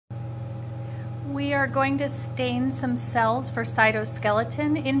We are going to stain some cells for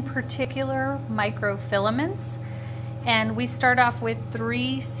cytoskeleton, in particular microfilaments. And we start off with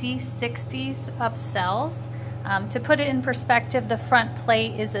 3 C60s of cells. To put it in perspective, the front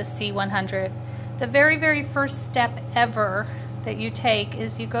plate is a C100. The very first step ever that you take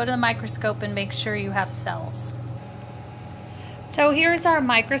is you go to the microscope and make sure you have cells. So here's our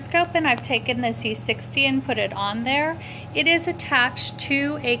microscope, and I've taken the C60 and put it on there. It is attached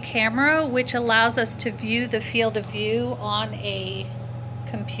to a camera which allows us to view the field of view on a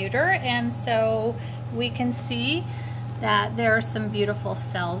computer, and so we can see that there are some beautiful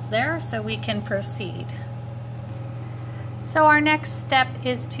cells there, so we can proceed. So our next step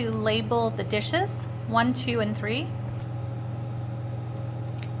is to label the dishes, 1, 2, and 3.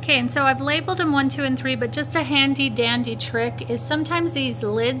 Okay, and so I've labeled them 1, 2, and 3, but just a handy dandy trick is sometimes these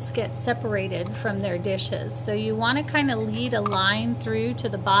lids get separated from their dishes. So you want to kind of lead a line through to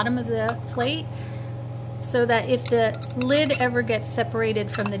the bottom of the plate so that if the lid ever gets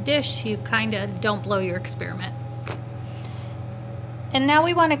separated from the dish, you kind of don't blow your experiment. And now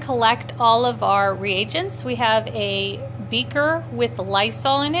we want to collect all of our reagents. We have a beaker with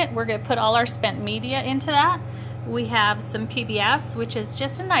Lysol in it. We're going to put all our spent media into that. We have some PBS, which is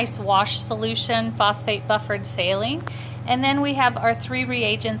just a nice wash solution, phosphate buffered saline. And then we have our 3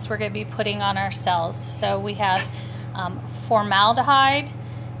 reagents we're going to be putting on our cells. So we have formaldehyde,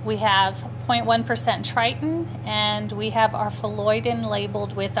 we have 0.1% Triton, and we have our Phalloidin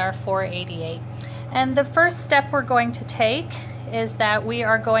labeled with our 488. And the first step we're going to take is that we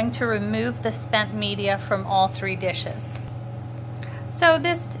are going to remove the spent media from all 3 dishes. So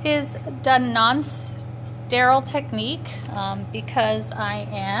this is done non-sterile technique because I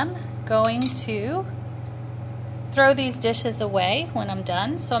am going to throw these dishes away when I'm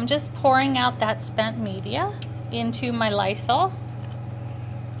done. So I'm just pouring out that spent media into my Lysol.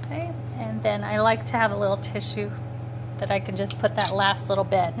 Okay, and then I like to have a little tissue that I can just put that last little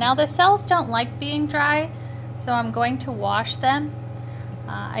bit. Now the cells don't like being dry, so I'm going to wash them.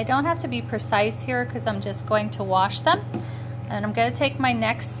 I don't have to be precise here because I'm just going to wash them. And I'm going to take my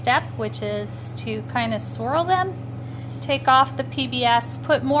next step, which is to kind of swirl them, take off the PBS,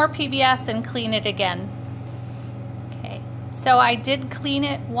 put more PBS, and clean it again. Okay, so I did clean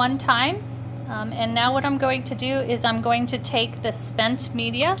it one time, and now what I'm going to do is I'm going to take the spent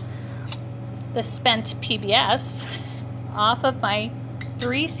media, the spent PBS, off of my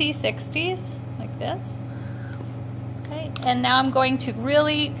 3 C60s, like this. Okay, and now I'm going to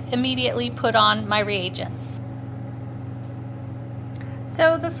really immediately put on my reagents.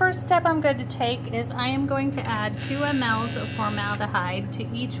 So the first step I'm going to take is I am going to add 2 mLs of formaldehyde to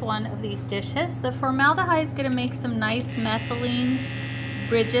each one of these dishes. The formaldehyde is going to make some nice methylene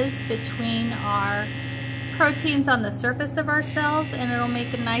bridges between our proteins on the surface of our cells, and it'll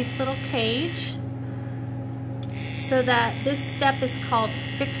make a nice little cage so that this step is called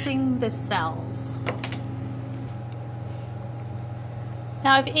fixing the cells.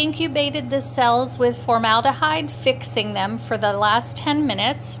 Now I've incubated the cells with formaldehyde, fixing them for the last 10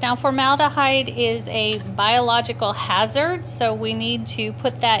 minutes. Now formaldehyde is a biological hazard, so we need to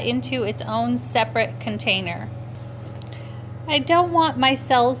put that into its own separate container. I don't want my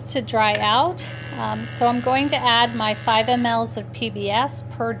cells to dry out, so I'm going to add my 5 mLs of PBS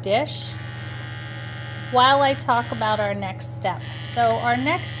per dish while I talk about our next step. So our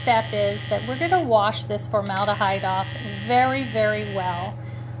next step is that we're going to wash this formaldehyde off very well,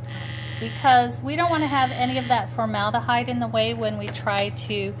 because we don't want to have any of that formaldehyde in the way when we try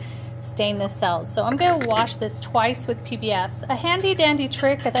to stain the cells. So I'm going to wash this twice with PBS. A handy dandy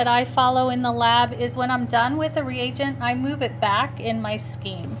trick that I follow in the lab is when I'm done with a reagent, I move it back in my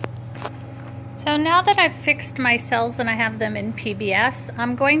scheme. So now that I've fixed my cells and I have them in PBS,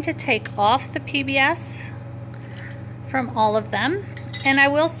 I'm going to take off the PBS from all of them, and I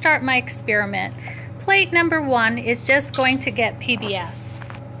will start my experiment. Plate number 1 is just going to get PBS.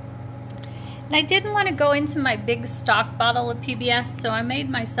 And I didn't want to go into my big stock bottle of PBS, so I made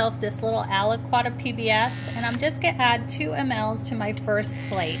myself this little aliquot of PBS, and I'm just going to add 2 mLs to my first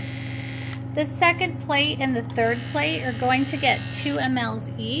plate. The second plate and the third plate are going to get 2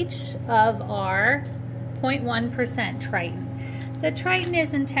 mLs each of our 0.1% Triton. The Triton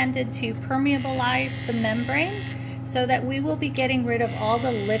is intended to permeabilize the membrane so that we will be getting rid of all the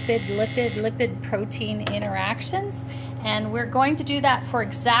lipid protein interactions, and we're going to do that for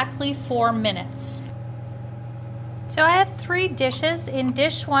exactly 4 minutes. So I have 3 dishes. In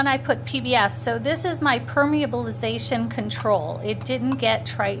dish 1 I put PBS, so this is my permeabilization control. It didn't get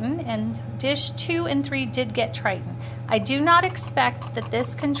Triton, and dish 2 and 3 did get Triton. I do not expect that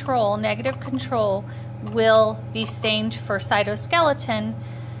this control, negative control, will be stained for cytoskeleton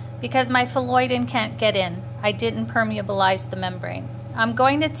because my phalloidin can't get in. I didn't permeabilize the membrane. I'm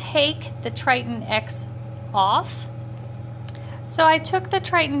going to take the Triton X off. So I took the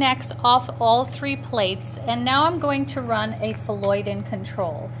Triton X off all 3 plates, and now I'm going to run a phalloidin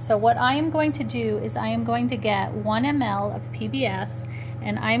control. So what I am going to do is I am going to get 1 ml of PBS,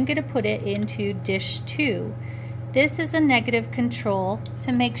 and I'm going to put it into dish 2. This is a negative control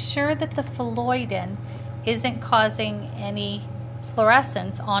to make sure that the phalloidin isn't causing any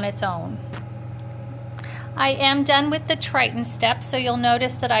fluorescence on its own. I am done with the Triton step, so you'll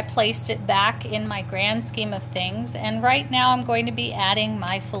notice that I placed it back in my grand scheme of things, and right now I'm going to be adding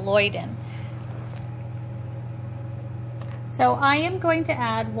my phalloidin. So I am going to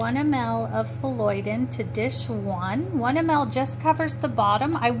add 1 ml of phalloidin to dish 1. 1 ml just covers the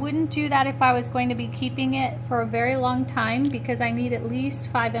bottom. I wouldn't do that if I was going to be keeping it for a very long time, because I need at least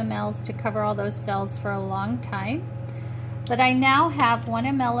 5 mLs to cover all those cells for a long time. But I now have 1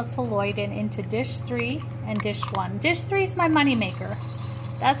 ml of phalloidin into dish 3 and dish 1. Dish 3 is my money maker.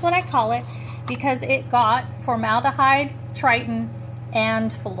 That's what I call it, because it got formaldehyde, Triton,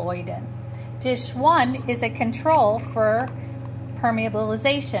 and phalloidin. Dish 1 is a control for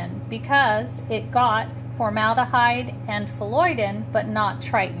permeabilization because it got formaldehyde and phalloidin but not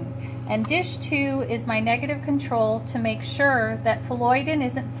Triton. And dish 2 is my negative control to make sure that phalloidin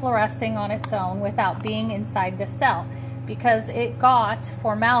isn't fluorescing on its own without being inside the cell, because it got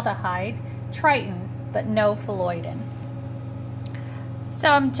formaldehyde, Triton, but no phalloidin. So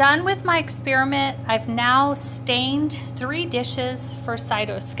I'm done with my experiment. I've now stained 3 dishes for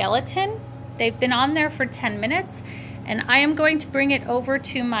cytoskeleton. They've been on there for 10 minutes, and I am going to bring it over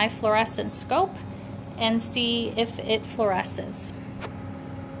to my fluorescent scope and see if it fluoresces.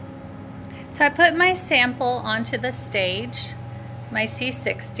 So I put my sample onto the stage, my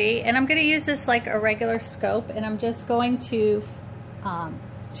C60, and I'm going to use this like a regular scope, and I'm just going to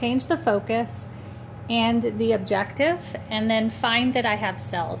change the focus and the objective, and then find that I have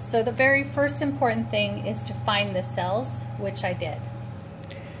cells. So the very first important thing is to find the cells, which I did.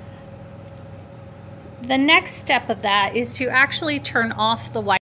 The next step of that is to actually turn off the white